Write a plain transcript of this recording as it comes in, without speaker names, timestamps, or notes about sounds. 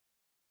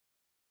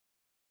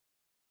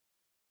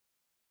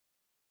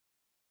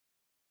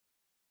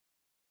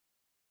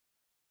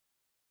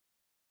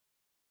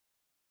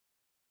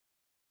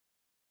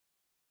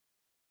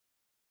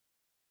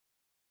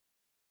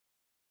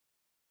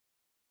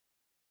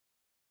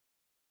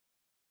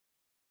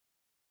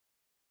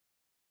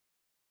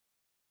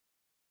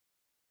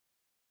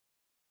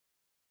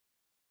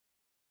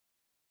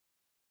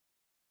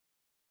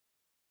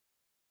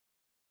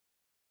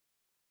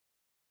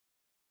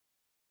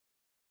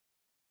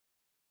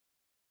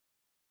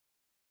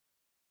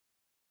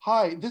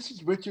Hi, this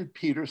is Richard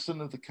Peterson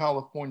of the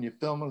California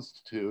Film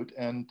Institute,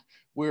 and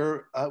we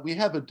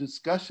have a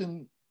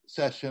discussion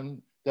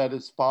session that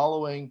is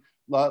following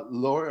La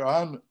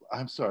Llorona,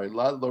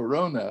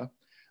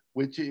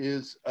 which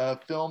is a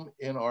film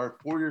in our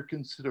For Your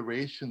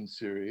Consideration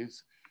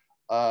series,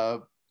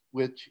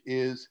 which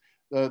is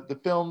the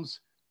films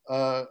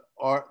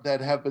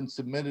that have been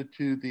submitted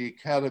to the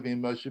Academy of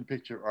Motion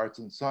Picture Arts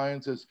and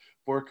Sciences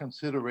for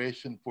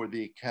consideration for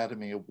the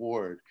Academy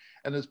Award.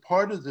 And as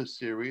part of this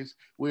series,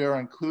 we are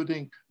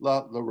including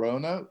La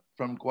Llorona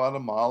from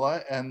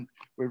Guatemala, and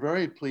we're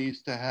very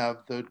pleased to have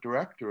the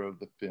director of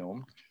the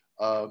film,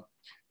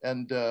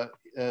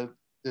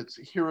 it's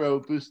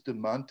Jayro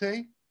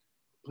Bustamante.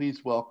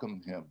 Please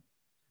welcome him.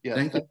 Yes,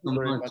 thank you so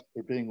very much much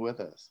for being with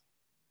us.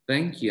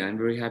 Thank you. I'm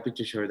very happy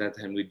to share that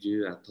time with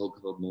you and talk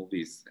about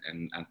movies.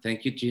 And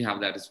thank you to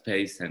have that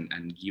space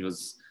and give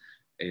us,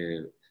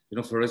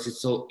 for us,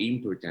 it's so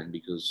important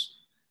because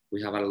we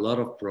have a lot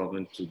of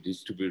problems to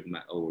distribute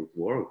our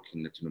work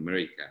in Latin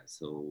America.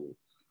 So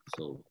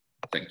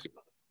thank you.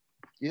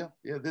 Yeah,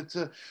 it's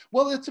a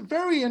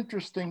very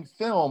interesting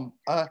film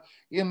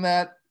in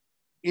that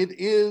it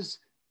is,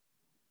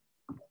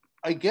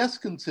 I guess,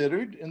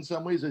 considered in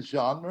some ways a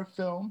genre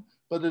film,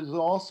 but it is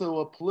also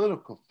a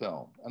political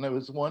film. And I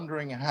was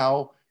wondering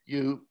how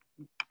you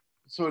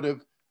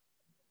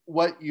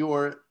what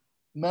your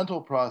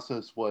mental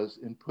process was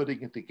in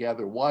putting it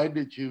together. Why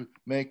did you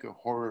make a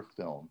horror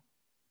film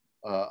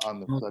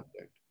on the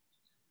subject?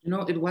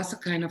 It was a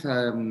kind of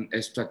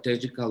a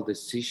strategical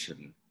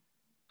decision.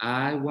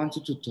 I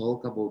wanted to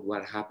talk about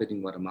what happened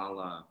in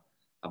Guatemala,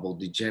 about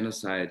the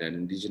genocide and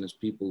indigenous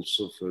people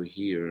suffer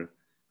here,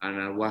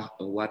 and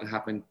what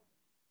happened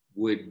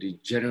with the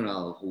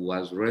general who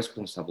was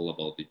responsible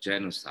about the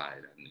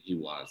genocide, and he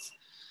was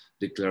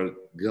declared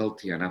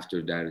guilty, and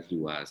after that he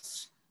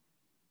was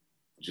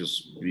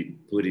just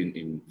put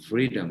in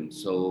freedom.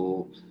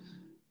 So,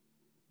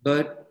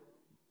 but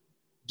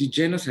the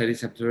genocide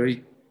is a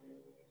very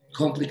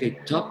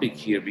complicated topic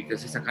here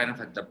because it's a kind of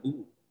a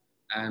taboo,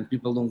 and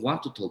people don't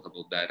want to talk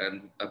about that,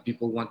 and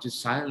people want to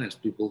silence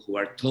people who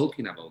are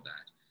talking about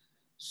that.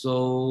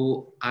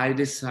 So I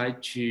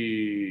decided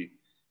to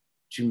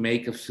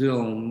make a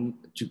film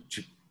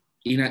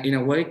in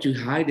a way to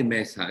hide the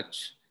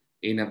message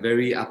in a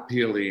very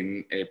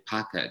appealing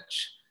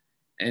package.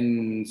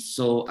 And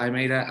so I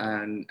made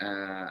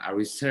a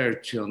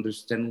research to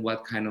understand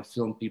what kind of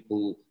film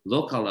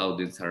local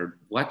audience are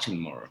watching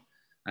more.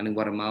 And in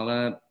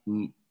Guatemala,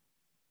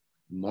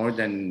 more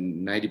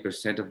than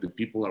 90% of the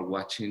people are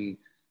watching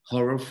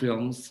horror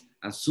films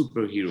and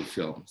superhero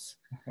films.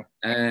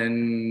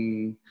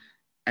 And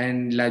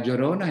La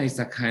Llorona is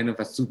a kind of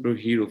a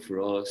superhero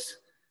for us.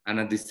 And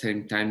at the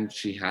same time,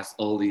 she has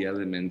all the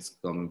elements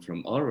coming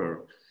from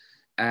horror.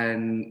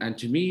 And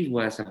to me, it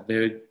was at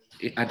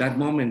that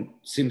moment,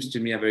 seems to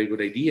me a very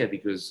good idea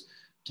because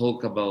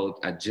talk about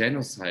a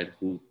genocide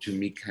who to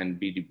me can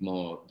be the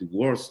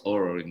worst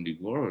horror in the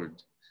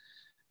world.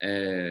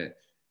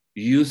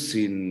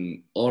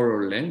 Using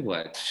horror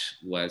language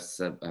was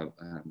a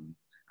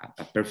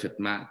perfect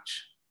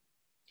match.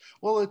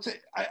 Well,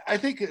 I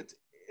think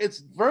it's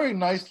very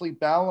nicely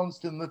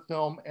balanced in the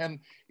film, and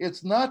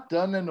it's not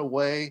done in a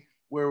way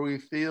where we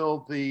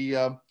feel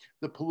the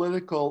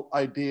political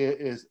idea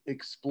is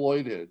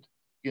exploited.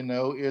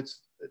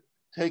 It's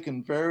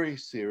taken very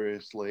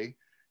seriously,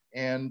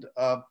 and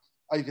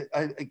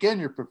again,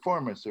 your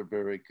performance are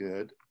very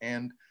good,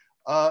 and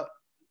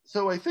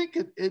so I think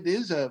it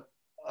is a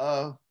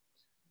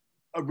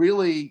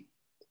really,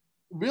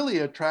 really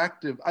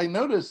attractive. I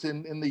noticed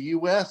in the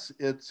U.S.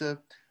 it's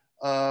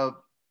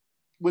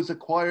was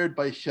acquired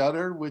by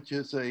Shudder, which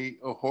is a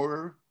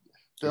horror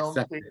film.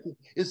 Exactly.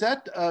 Is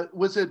that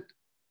was it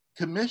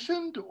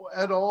commissioned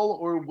at all,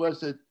 or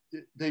was it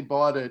they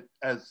bought it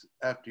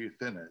after you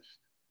finished?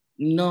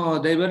 No,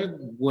 they were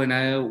when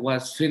I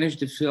was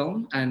finished the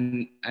film,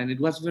 and it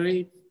was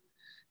very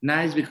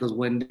nice because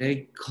when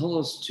they called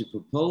us to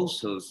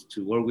propose us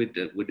to work with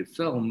the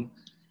film,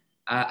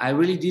 I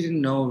really didn't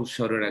know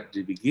Shudder at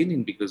the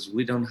beginning because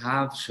we don't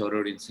have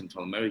Shudder in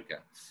Central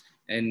America,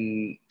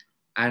 and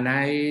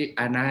I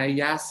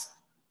asked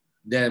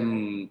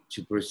them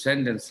to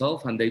present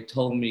themselves, and they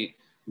told me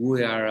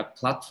we are a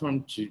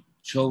platform to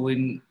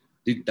showing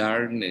the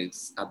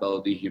darkness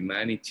about the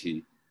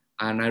humanity,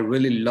 and I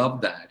really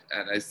love that.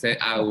 And I said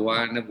I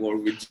want to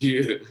work with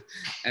you,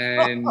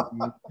 and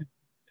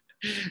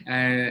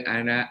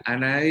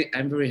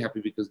I'm very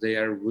happy because they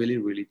are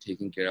really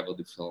taking care about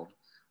the film,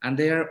 and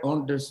they are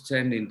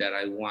understanding that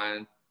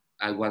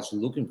I was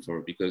looking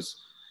for because,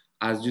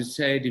 as you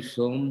say, the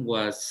film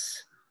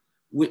was.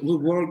 We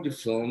worked the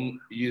film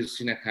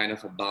using a kind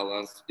of a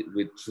balance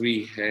with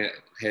three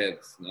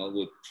heads,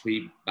 with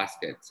three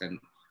baskets. And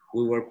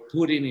we were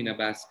putting in a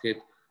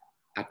basket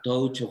a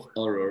touch of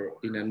horror,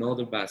 in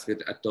another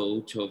basket, a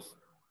touch of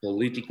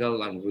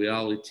political and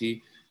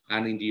reality,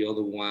 and in the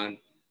other one,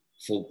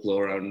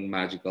 folklore and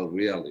magical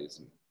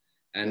realism.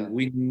 And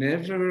we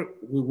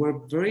were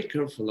very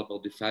careful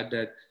about the fact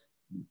that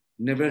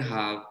never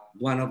have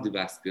one of the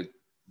basket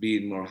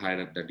being more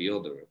higher up than the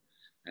other.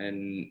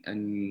 And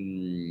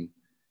and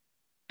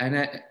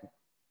and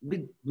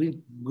we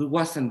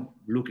wasn't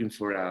looking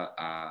for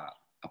a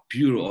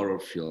pure horror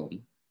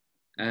film.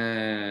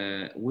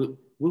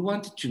 We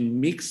wanted to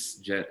mix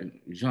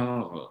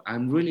genre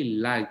and really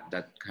like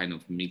that kind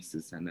of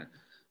mixes. And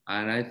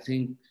I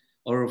think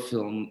horror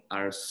films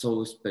are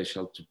so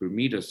special to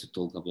permit us to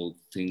talk about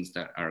things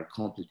that are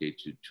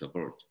complicated to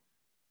abort.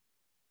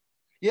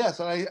 Yes,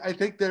 I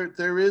think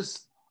there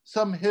is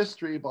some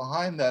history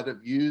behind that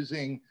of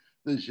using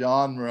the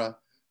genre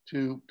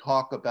to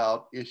talk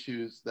about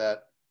issues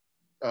that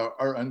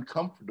are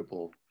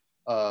uncomfortable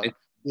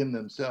in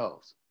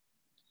themselves.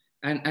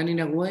 And in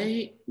a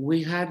way,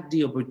 we had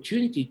the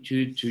opportunity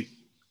to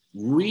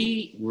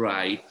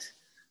rewrite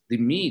the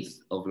myth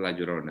of La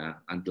Llorona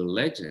and the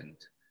legend.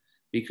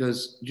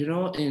 Because, you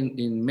know,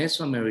 in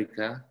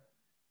Mesoamerica,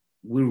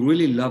 we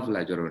really love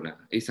La Llorona.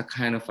 It's a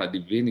kind of a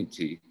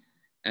divinity.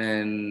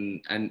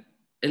 And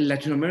in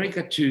Latin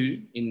America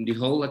too, in the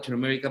whole Latin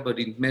America, but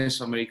in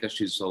Mesoamerica,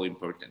 she's so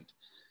important.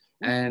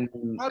 And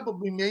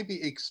probably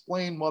maybe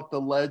explain what the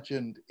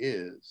legend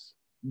is.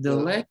 The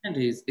legend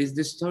is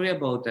the story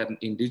about an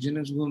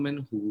indigenous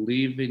woman who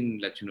lived in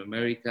Latin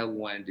America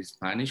when the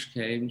Spanish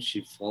came.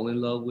 She fell in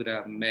love with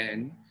a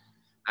man,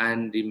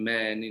 and the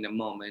man, in a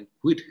moment,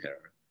 quit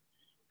her,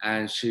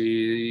 and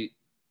she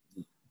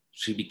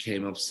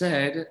became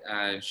upset,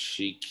 and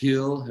she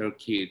killed her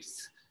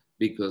kids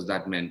because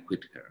that man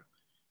quit her.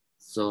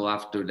 So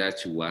after that,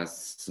 she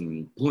was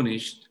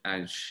punished,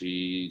 and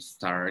she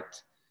started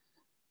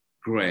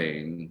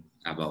crying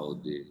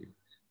about the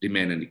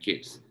men and the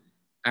kids.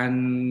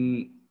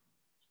 And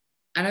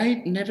and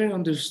I never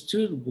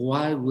understood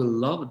why we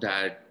love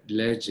that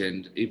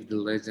legend if the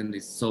legend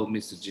is so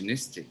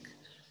misogynistic.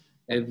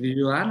 If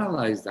you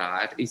analyze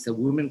that, it's a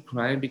woman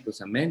crying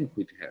because a man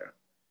quit her.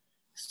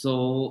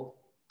 So,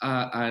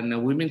 and a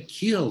woman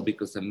killed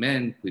because a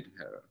man quit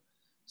her.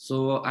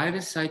 So I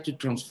decided to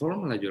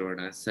transform La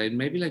Llorona and say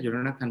maybe La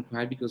Llorona can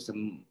cry because a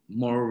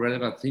more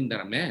relevant thing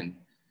than a man.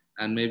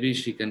 And maybe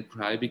she can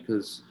cry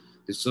because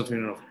the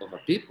suffering of a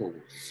people.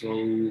 So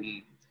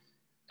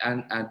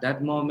and at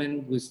that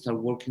moment we start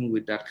working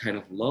with that kind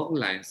of log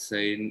line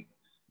saying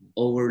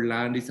our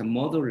land is a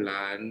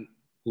motherland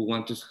who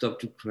want to stop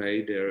to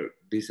create their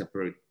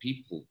disappeared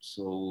people.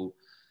 So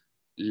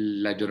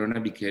La Llorona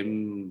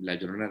became La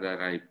Llorona that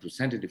I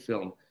presented the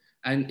film.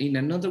 And in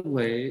another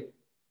way,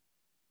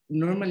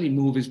 normally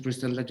movies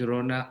present La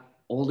Llorona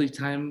all the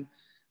time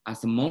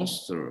as a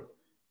monster.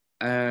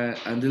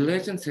 And the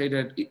legends say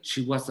that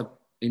she was an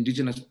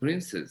indigenous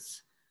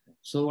princess.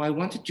 So I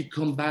wanted to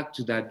come back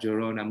to that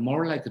Llorona,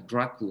 more like a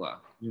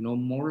Dracula, you know,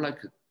 more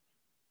like a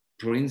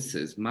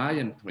princess,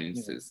 Mayan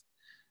princess,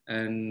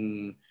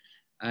 and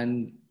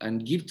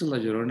and give to La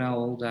Llorona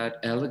all that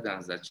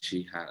elegance that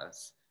she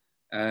has,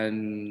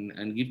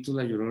 and give to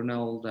La Llorona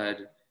all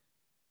that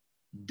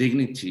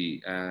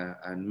dignity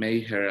and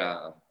make her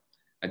a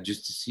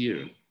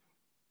justiciar.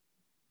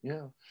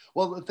 Yeah.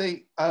 Well,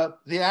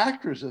 the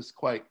actress is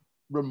quite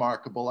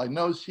remarkable. I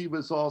know she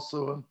was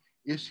also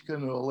in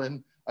Ixcanul,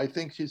 and I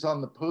think she's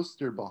on the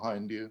poster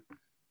behind you.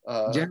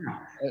 Yeah.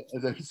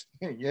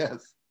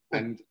 Yes.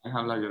 And I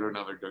have La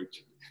Llorona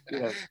Verdoche.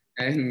 Yes.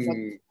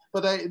 And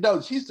but I no,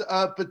 she's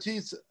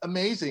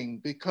amazing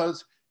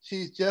because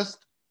she's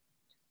just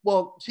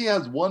she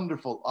has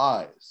wonderful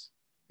eyes,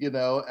 you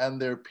know,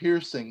 and they're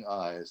piercing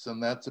eyes,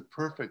 and that's a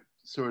perfect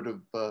sort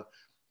of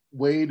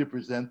way to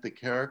present the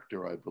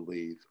character, I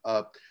believe.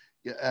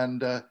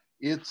 And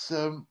it's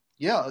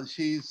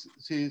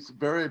she's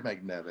very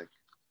magnetic,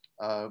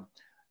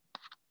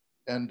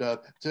 and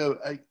so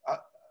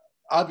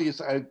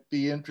obviously I'd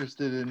be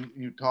interested in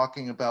you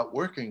talking about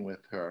working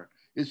with her.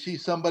 Is she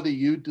somebody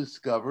you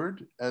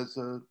discovered as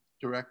a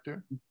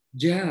director?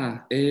 Yeah,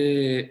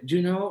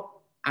 you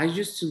know, I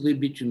used to live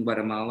between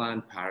Guatemala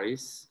and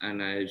Paris,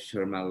 and I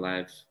share my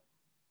life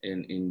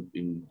in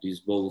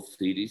these both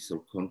cities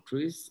or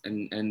countries.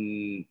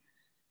 And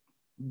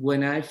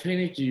when I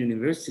finished the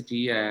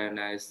university and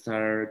I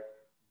started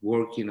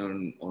working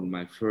on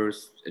my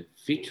first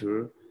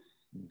feature,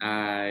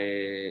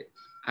 I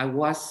I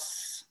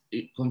was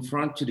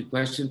confronted to the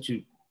question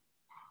to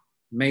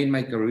make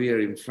my career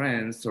in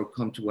France or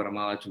come to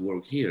Guatemala to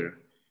work here.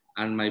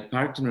 And my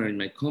partner in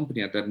my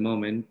company at that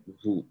moment,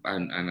 who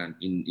and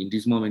in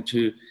this moment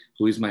too,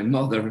 who is my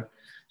mother,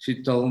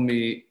 she told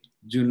me,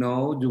 you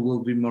know, you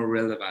will be more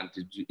relevant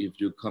if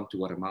you come to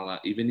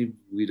Guatemala, even if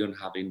we don't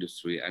have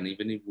industry, and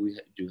even if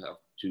you have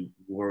to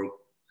work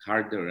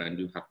harder and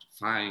you have to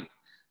fight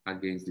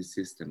against the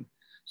system.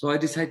 So I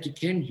decided to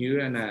come here,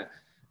 and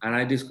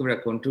I discovered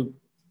a country,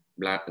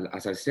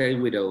 as I say,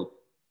 without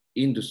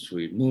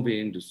industry,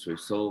 movie industry.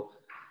 So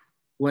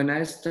when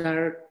I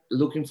started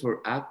looking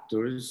for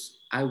actors,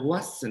 I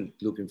wasn't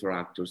looking for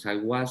actors. I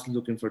was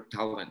looking for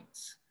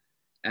talents.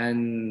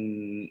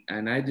 And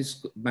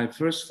my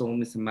first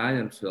film is a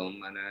Mayan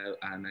film,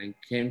 and I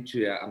came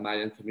to a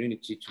Mayan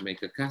community to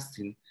make a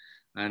casting,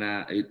 and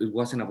it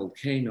wasn't a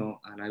volcano,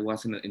 and I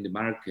wasn't in the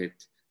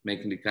market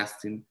making the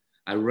casting,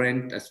 I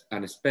rent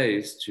a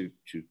space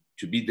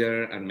to be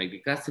there and make the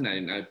casting,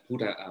 and I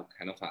put a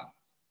kind of a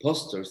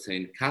poster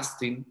saying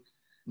casting,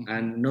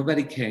 and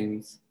nobody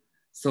came.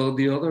 So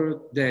the other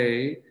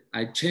day,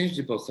 I changed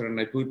the poster and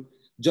I put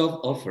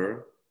job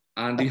offer,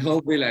 and the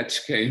whole village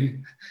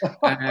came.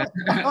 And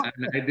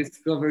I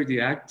discovered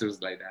the actors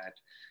like that.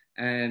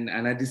 And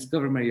I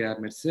discovered Maria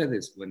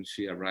Mercedes when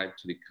she arrived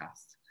to the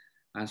cast.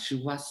 And she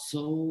was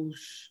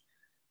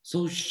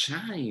so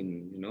shy,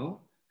 you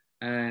know?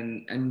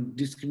 And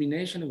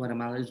discrimination in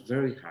Guatemala is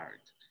very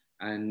hard.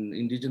 And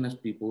indigenous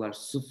people are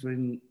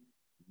suffering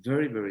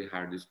very, very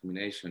hard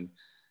discrimination.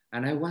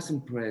 And I was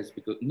impressed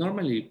because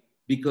normally,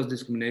 because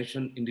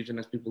discrimination,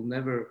 indigenous people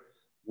never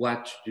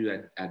watch you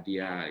at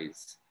the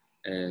eyes,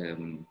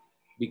 um,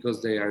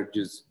 because they are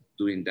just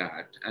doing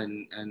that.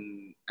 And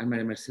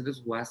my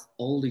Mercedes was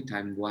all the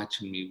time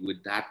watching me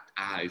with that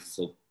eye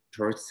so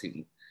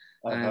piercing.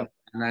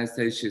 And I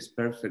say she's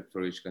perfect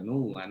for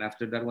Ixcanul. And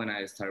after that, when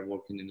I started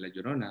working in La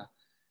Llorona,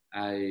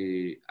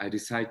 I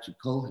decided to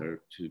call her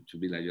to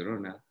be La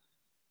Llorona.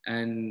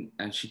 And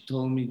she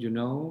told me, you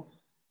know,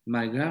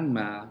 my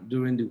grandma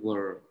during the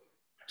war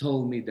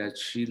told me that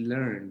she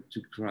learned to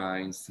cry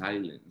in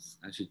silence.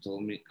 And she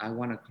told me, I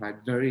want to cry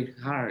very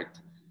hard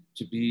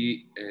to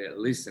be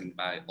listened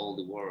by all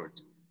the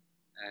world.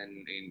 And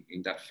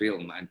in that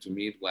film, and to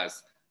me, it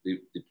was the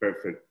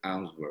perfect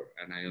answer.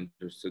 And I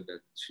understood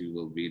that she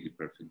will be the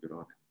perfect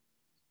Llorona.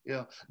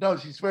 Yeah, no,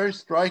 she's very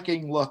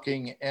striking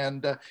looking.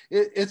 And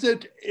is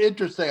it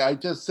interesting? I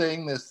just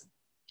saying this,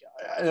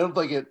 I don't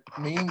think it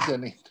means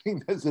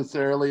anything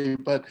necessarily,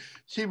 but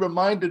she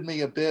reminded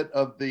me a bit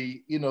of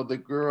the, you know, the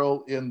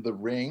girl in The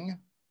Ring,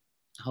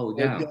 Oh,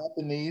 the yeah.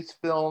 Japanese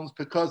films,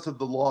 because of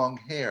the long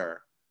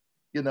hair,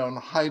 you know, and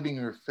hiding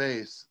her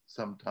face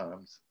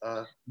sometimes.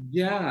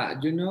 Yeah,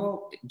 you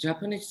know,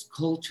 Japanese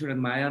culture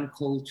and Mayan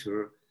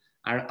culture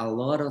are a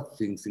lot of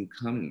things in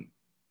common.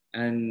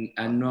 And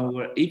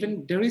nowhere,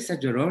 even there is a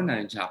Llorona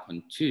in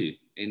Japan too.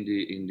 In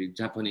the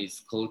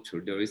Japanese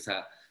culture, there is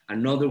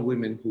another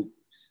woman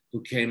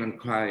who came and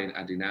cried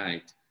at the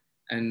night.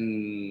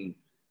 And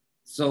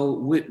so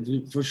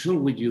we for sure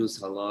we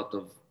use a lot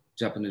of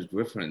Japanese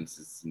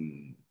references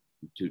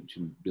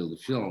to build a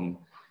film.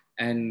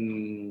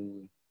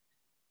 And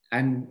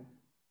and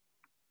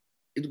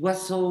it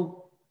was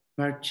so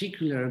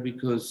particular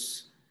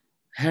because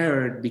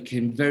hair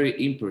became very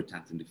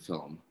important in the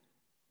film.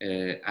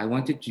 I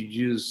wanted to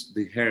use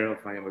the hair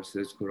of Maria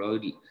Mercedes Corral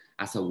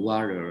as a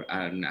water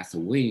and as a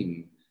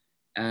wind,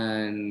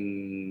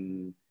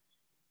 and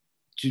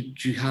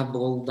to have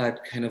all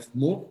that kind of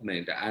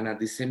movement, and at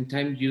the same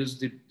time use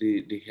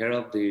the hair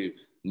of the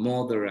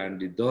mother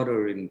and the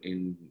daughter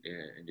in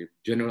the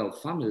general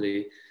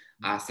family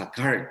as a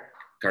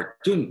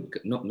cartoon,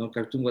 not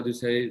cartoon, what do you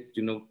say,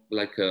 you know,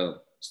 like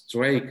a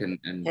strike and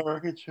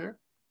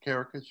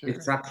Caricature.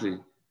 exactly.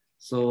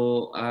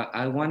 So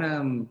I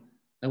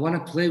wanna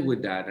play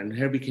with that, and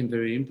hair became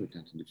very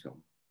important in the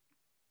film.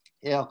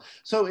 Yeah.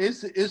 So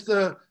is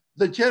the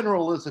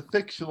general is a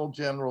fictional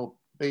general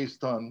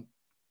based on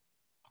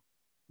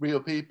real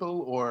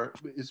people, or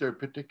is there a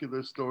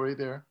particular story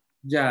there?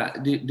 Yeah,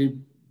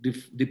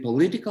 the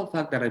political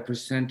fact that I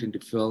present in the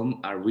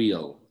film are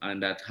real,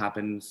 and that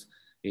happens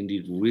in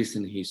the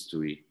recent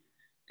history.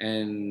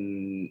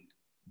 And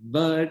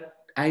but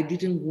I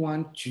didn't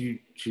want to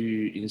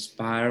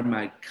inspire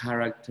my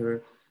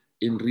character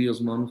in Rios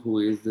Montt, who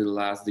is the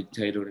last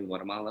dictator in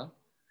Guatemala.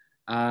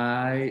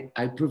 I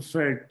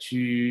prefer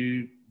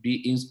to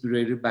be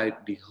inspired by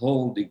the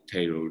whole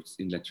dictators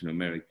in Latin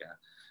America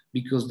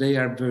because they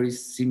are very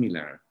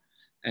similar.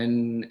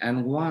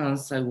 And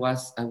once I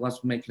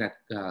was making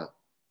a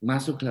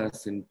master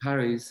class in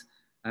Paris,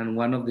 and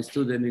one of the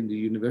students in the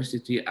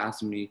university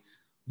asked me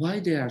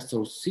why they are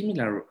so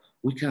similar.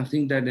 We can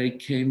think that they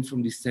came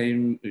from the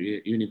same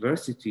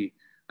university.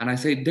 And I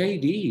said they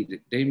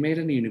did. They made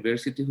a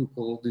university who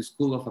called the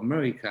School of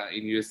America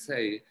in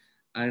USA,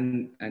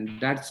 and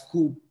that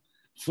school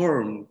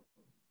formed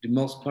the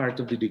most part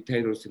of the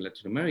dictators in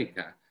Latin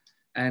America.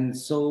 And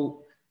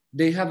so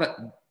they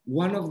have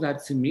one of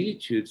that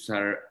similitudes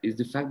is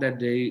the fact that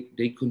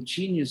they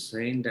continue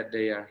saying that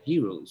they are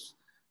heroes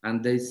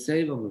and they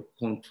save our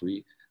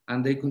country,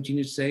 and they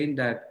continue saying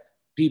that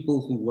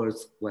people who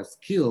was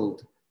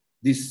killed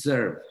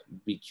deserve to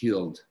be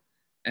killed,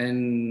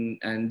 and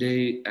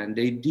they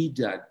did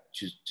that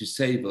to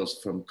save us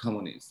from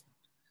communism.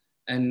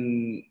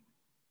 And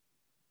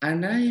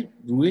and I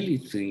really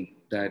think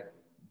that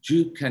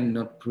you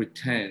cannot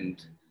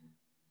pretend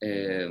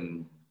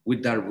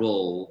with that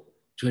role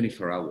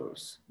 24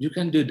 hours. You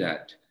can do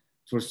that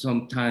for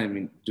some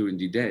time during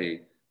the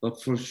day,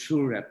 but for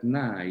sure at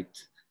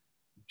night,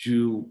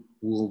 you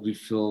will be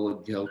feel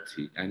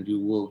guilty and you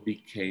will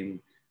become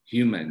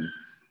human.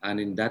 And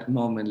in that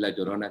moment, La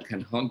Llorona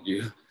can haunt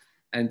you.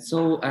 And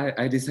so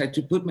I decided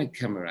to put my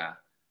camera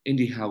in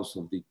the house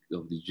of the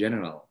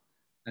general.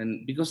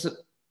 And because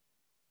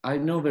I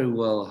know very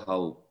well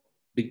how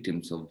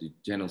victims of the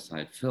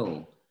genocide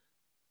feel,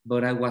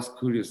 but I was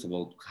curious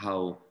about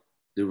how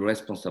the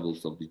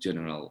responsibles of the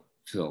general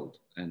field.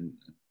 And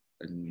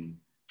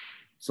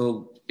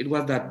so it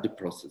was that the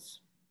process.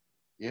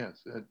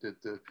 Yes,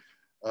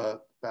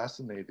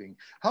 fascinating.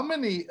 How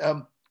many,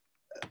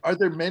 are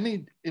there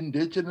many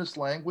indigenous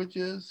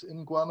languages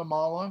in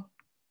Guatemala?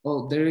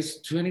 Well, there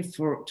is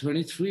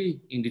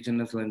 23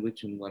 indigenous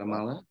language in Wow.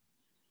 Guatemala.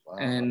 Wow.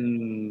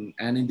 And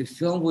in the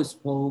film we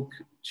spoke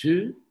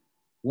two.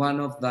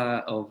 One of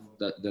the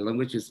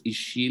languages is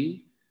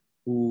Ixil,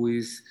 who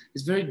is,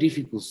 it's very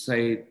difficult to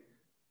say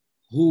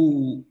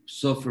who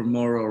suffered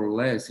more or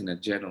less in a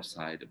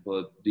genocide,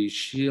 but the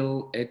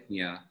Ixil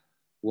ethnia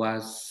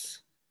was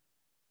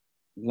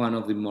one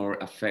of the more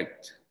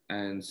affected.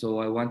 And so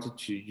I wanted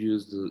to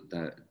use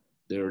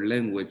their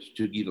language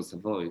to give us a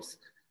voice.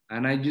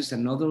 And I used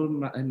another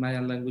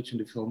Mayan language in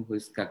the film, who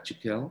is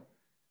Cachiquel,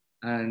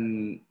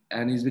 and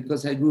it's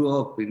because I grew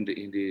up in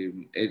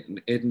the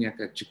ethnic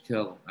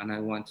Cachiquel, and I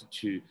wanted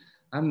to.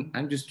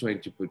 I'm just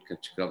trying to put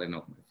Cachiquel in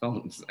all my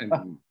phones,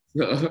 and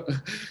so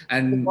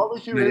and What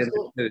was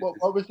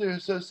your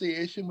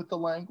association with the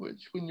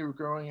language when you were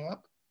growing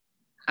up?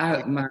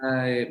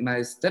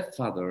 my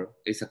stepfather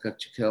is a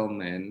Cachiquel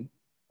man,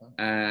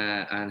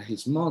 and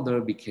his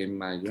mother became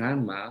my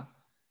grandma,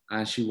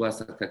 and she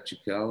was a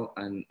Cachiquel,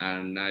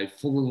 and I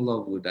fell in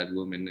love with that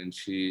woman, and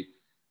she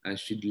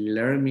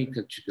learned me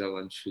Cachiquel,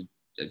 and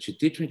she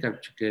teach me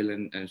Cachiquel,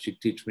 and she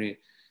teach me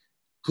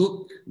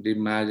cook the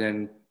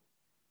Mayan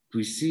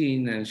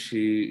cuisine, and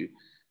she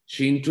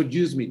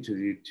introduced me to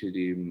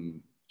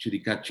the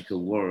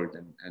Cachiquel world,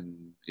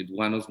 and it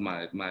one of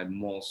my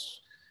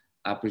most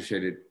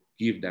appreciated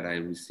gift that I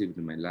received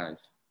in my life.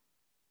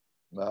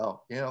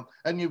 Well,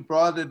 and you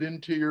brought it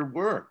into your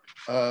work.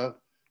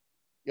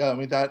 Yeah, I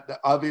mean that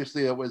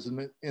obviously it was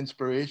an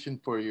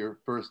inspiration for your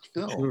first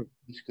film, Sure.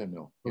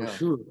 Ixcanul. For Yeah.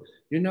 sure.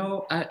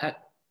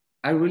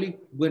 I really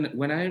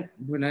when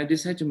I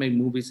decide to make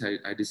movies,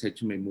 I decide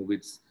to make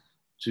movies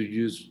to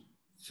use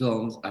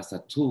films as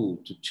a tool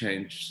to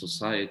change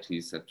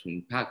societies and to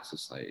impact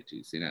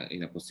societies in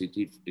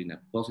a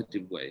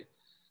positive way.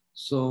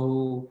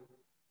 So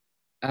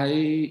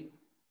I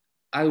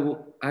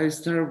I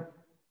started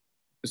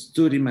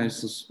studying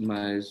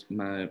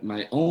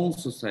my own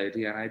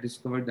society, and I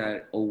discovered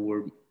that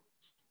our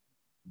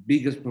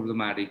biggest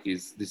problematic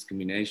is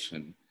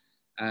discrimination.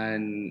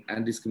 And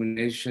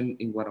discrimination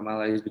in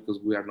Guatemala is because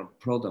we are not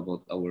proud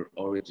about our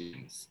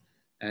origins.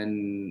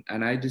 And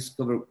I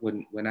discovered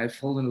when I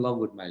fall in love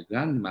with my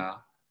grandma,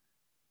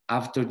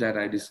 after that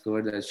I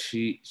discovered that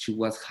she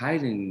was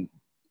hiding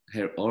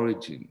her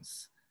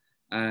origins.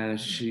 And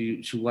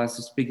she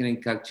was speaking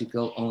in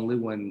Cachical only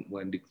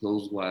when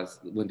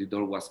the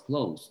door was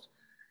closed.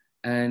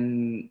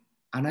 And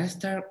I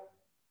start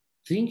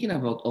thinking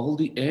about all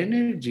the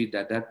energy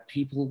that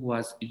people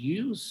was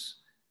used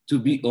to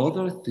be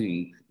other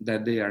things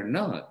that they are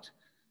not.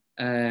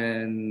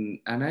 And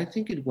I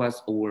think it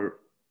was our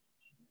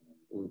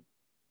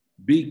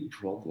big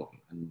problem,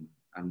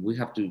 and we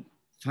have to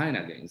fight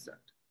against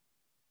that.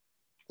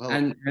 Well,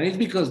 And it's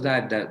because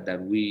that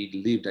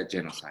we live that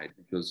genocide,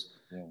 because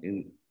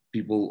yeah.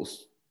 People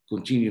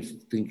continue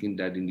thinking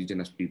that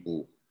indigenous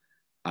people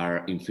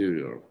are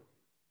inferior.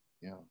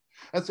 Yeah.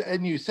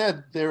 And you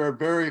said there are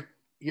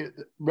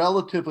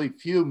relatively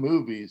few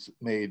movies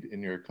made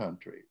in your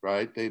country,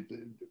 right?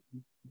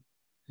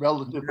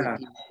 Relatively Yeah.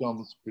 few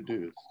films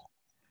produced.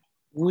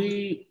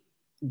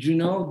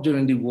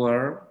 During the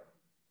war,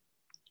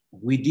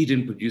 we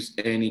didn't produce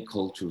any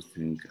culture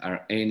thing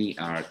or any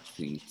art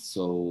thing.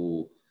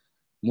 So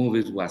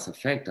movies was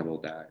affected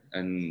about that.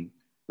 And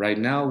right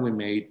now we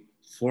made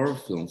 4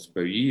 films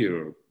per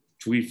year,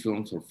 3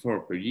 films or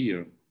 4 per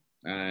year.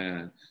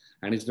 Uh,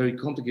 and it's very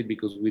complicated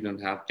because we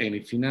don't have any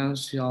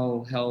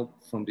financial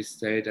help from the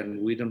state,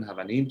 and we don't have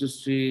an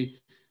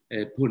industry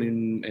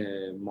putting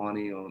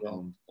money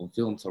on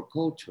films or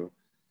culture.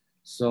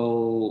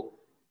 So,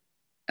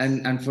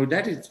 and for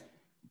that,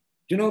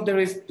 there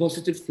is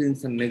positive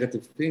things and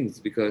negative things,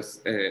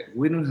 because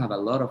we don't have a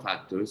lot of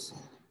actors.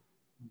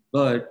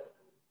 But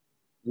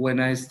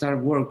when I start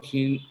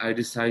working, I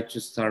decide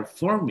to start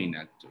forming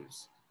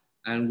actors,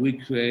 and we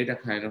create a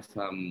kind of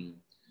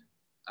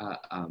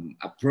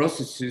a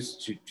processes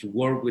to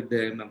work with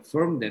them and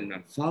form them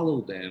and follow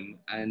them,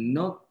 and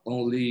not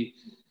only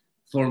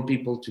form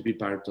people to be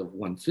part of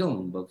one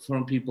film, but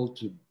form people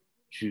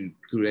to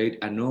create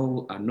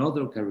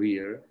another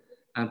career,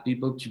 and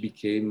people to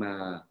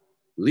become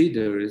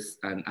leaders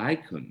and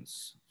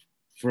icons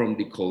from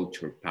the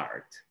culture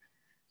part.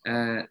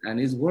 And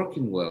it's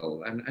working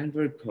well, and I'm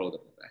very proud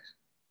of that.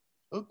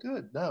 Oh,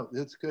 good. No,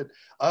 that's good.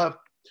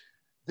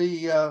 The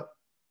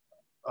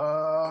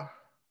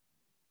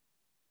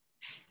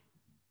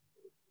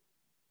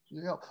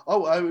yeah.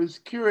 Oh, I was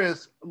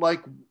curious.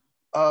 Like,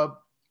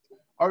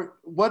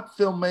 what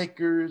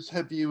filmmakers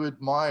have you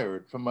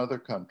admired from other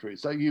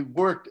countries? So you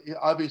worked.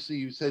 Obviously,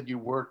 you said you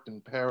worked in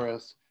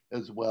Paris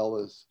as well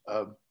as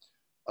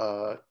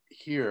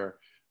here.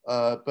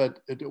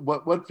 But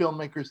what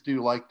filmmakers do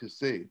you like to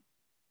see?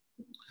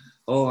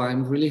 Oh, I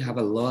really have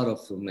a lot of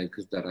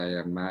filmmakers that I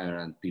admire,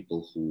 and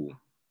people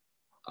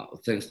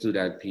thanks to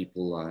that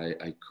people,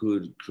 I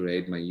could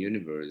create my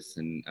universe.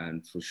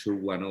 And for sure,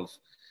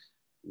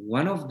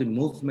 one of the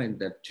movement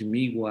that to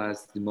me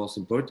was the most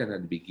important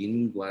at the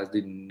beginning was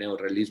the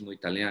Neorealismo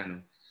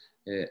Italiano.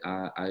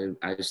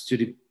 I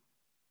studied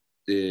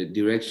the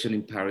direction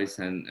in Paris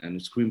and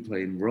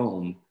screenplay in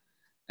Rome,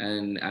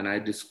 and I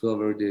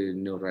discovered the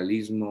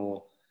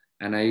Neorealismo,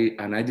 and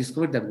I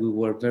discovered that we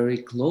were very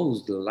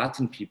close, the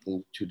Latin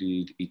people, to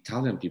the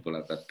Italian people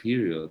at that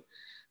period.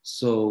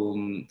 So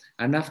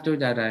and after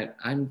that,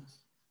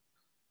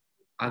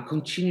 I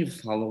continue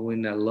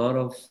following a lot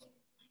of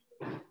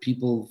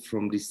people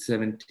from the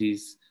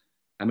 70s,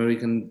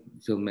 American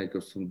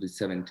filmmakers from the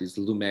 70s,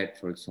 Lumet,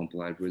 for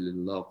example. I really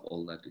love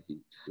all that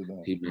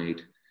he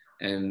made.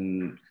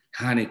 And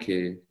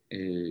Haneke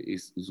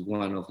is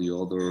one of the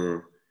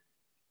other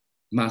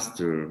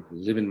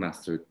living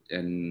master.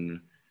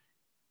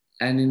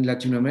 And in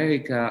Latin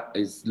America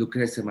is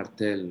Lucrecia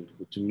Martel,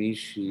 who to me,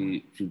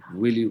 she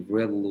really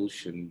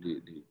revolutionized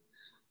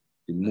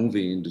the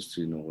movie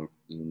industry in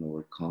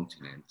our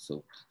continent.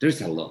 So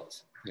there's a lot.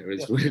 There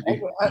is really.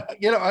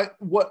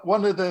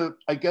 One of the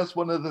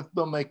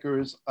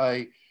filmmakers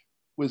I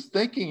was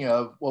thinking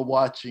of while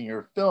watching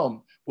your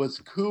film was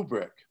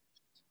Kubrick.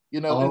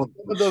 In some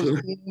of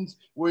those scenes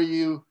where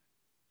you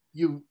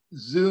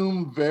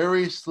zoom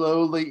very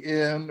slowly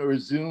in or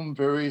zoom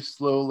very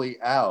slowly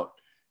out,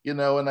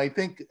 and I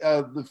think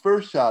the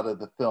first shot of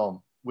the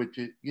film, which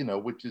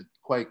is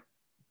quite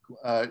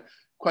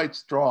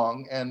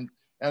strong,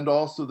 and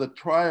also the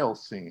trial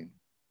scene,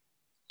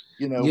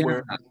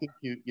 where I think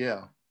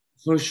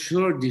For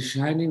sure, The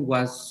Shining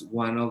was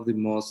one of the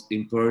most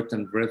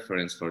important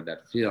reference for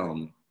that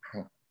film.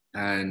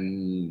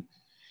 And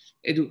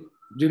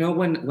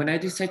when I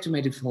decided to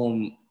make the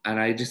film and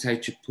I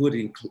decided to put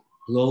in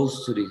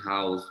close to the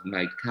house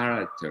my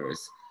characters,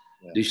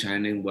 The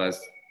Shining was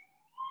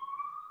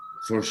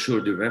for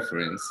sure the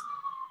reference.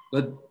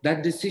 But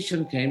that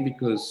decision came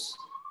because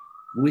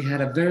we had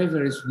a very,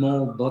 very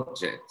small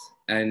budget.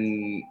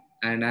 And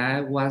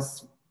I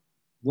was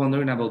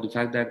wondering about the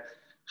fact that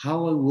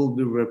how I will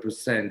be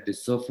represent the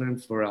suffering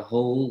for a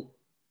whole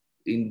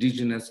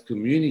indigenous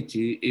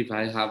community if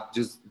I have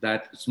just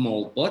that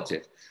small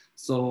budget.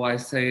 So I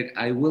said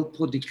I will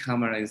put the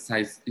camera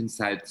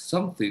inside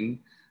something,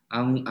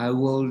 and I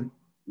will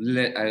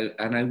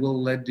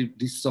let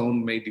the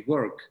sound make the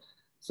work.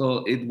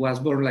 So it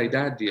was more like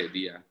that, the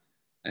idea,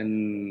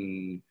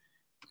 and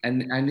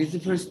and it's the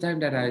first time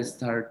that I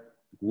start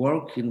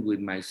working with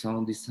my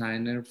sound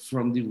designer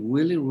from the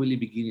really really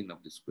beginning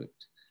of the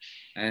script,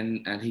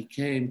 and he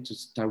came to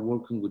start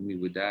working with me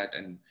with that,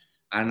 and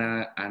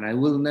I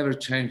will never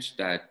change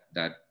that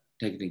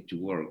technique to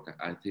work.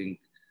 I think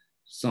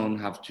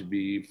sound have to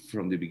be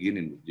from the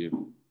beginning with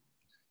you.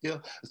 Yeah.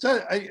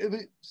 So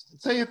I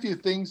say a few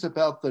things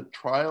about the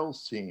trial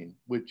scene,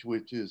 which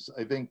is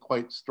I think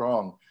quite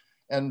strong,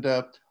 and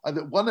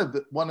one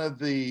of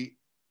the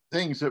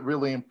things that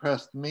really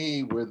impressed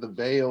me were the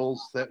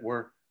veils that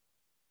were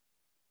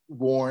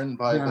worn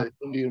by the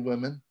Indian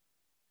women.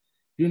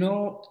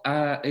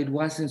 It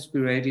was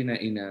inspired in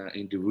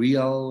the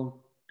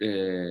real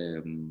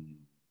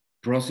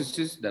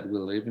processes that we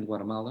live in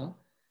Guatemala,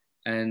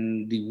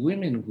 and the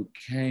women who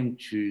came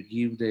to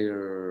give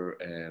their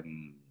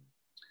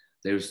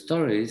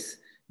stories,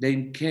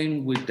 they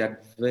came with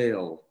that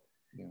veil.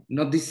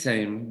 Not the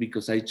same,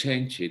 because I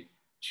changed it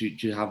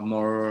to have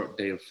more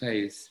their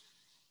face,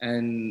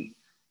 and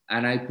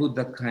I put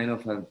that kind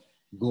of a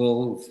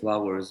gold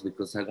flowers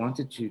because I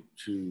wanted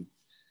to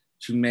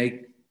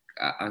make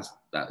a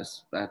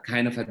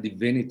kind of a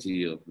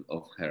divinity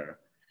of her.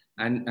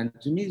 And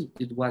to me,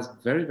 it was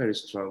very, very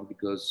strong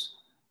because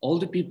all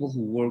the people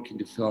who work in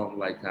the film,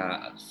 like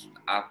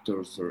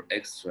actors or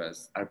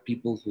extras, are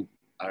people who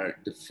are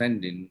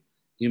defending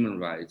human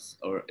rights,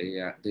 or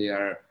they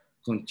are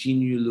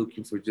continue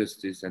looking for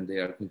justice, and they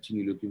are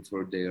continue looking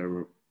for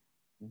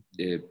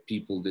their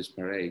people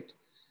desperate.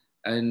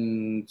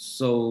 And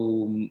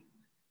so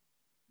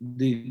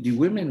the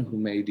women who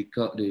made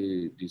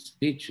the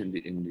speech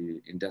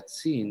in that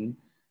scene,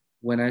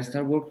 when I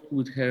started working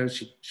with her,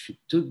 she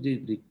took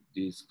the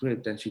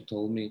script and she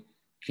told me,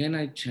 can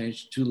I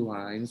change 2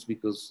 lines?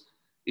 Because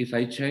if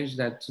I change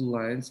that 2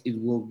 lines, it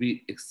will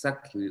be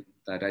exactly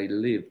that I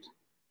lived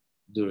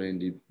during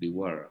the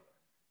war.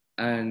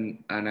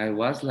 And I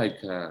was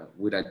like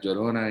with a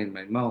Llorona in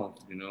my mouth,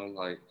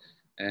 like,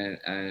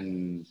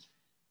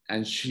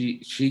 and she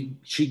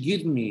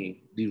gave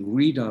me the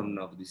rhythm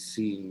of the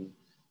scene,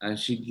 and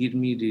she gave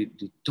me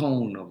the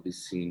tone of the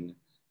scene,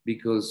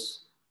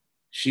 because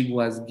she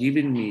was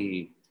giving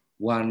me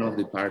one of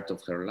the part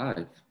of her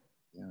life.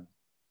 Yeah.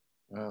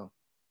 Wow.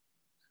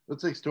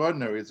 That's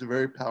extraordinary. It's a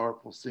very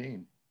powerful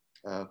scene.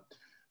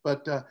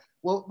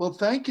 Well,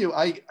 thank you.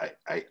 I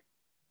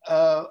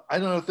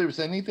don't know if there's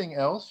anything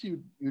else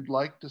you'd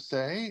like to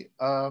say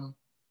to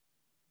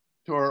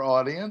our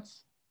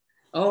audience.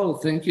 Oh,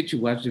 thank you to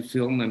watch the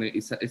film, and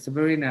it's a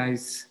very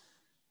nice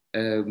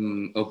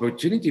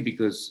opportunity,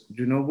 because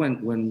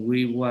when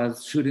we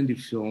was shooting the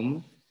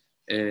film,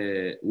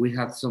 we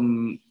had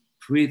some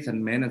threats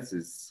and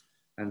menaces,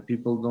 and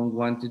people don't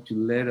want to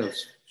let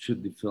us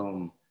shoot the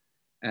film.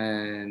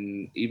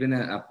 And even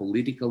a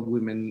political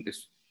women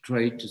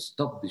tried to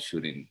stop the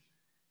shooting.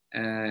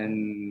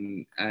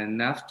 And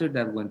after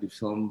that, when the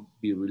film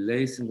be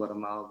released in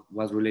Guatemala,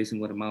 was released in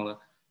Guatemala,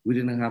 we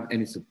didn't have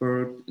any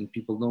support, and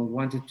people don't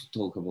wanted to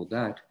talk about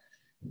that.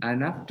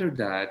 And after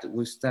that,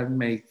 we start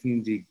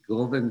making the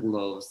Golden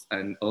Globes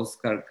and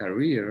Oscar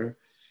career.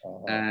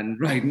 And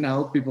right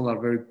now, people are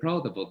very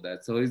proud about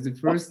that. So it's the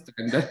first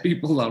time that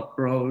people are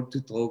proud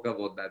to talk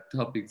about that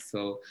topic.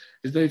 So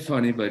it's very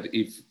funny, but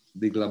if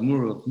the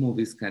glamour of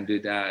movies can do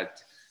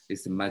that,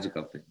 it's a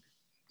magical thing.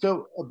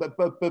 So, but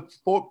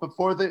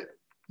before the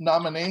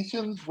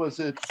nominations, was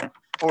it,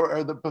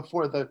 or the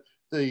before the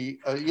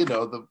you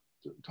know, the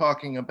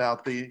talking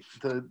about the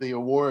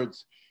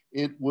awards,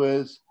 it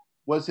was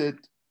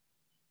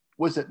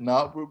it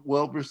not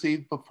well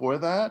received before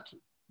that?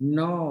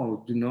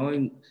 No, you know,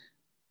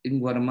 in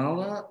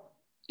Guatemala,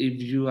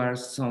 if you are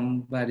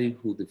somebody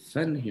who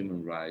defends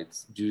human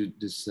rights, you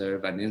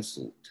deserve an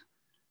insult,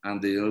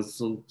 and the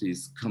insult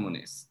is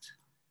communist.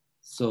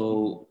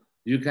 So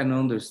you can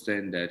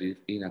understand that if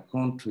in a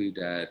country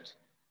that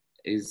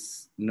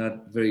is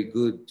not very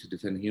good to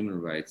defend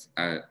human rights,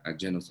 a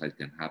genocide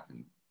can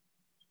happen.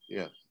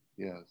 Yes,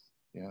 yes,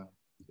 yeah.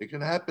 It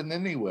can happen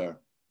anywhere.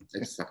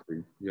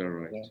 Exactly,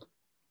 you're right.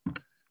 Yeah.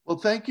 Well,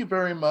 thank you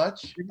very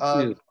much.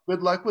 Thank you.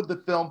 Good luck with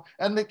the film.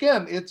 And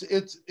again,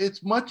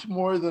 it's much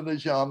more than a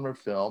genre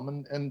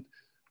film, and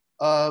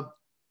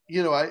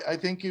you know, I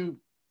think you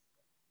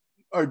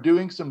are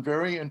doing some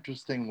very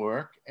interesting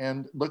work,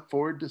 and look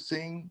forward to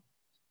seeing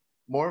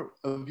more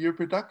of your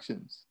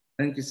productions.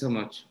 Thank you so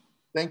much.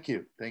 Thank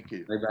you. Thank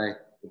you. Bye bye.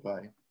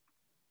 Goodbye.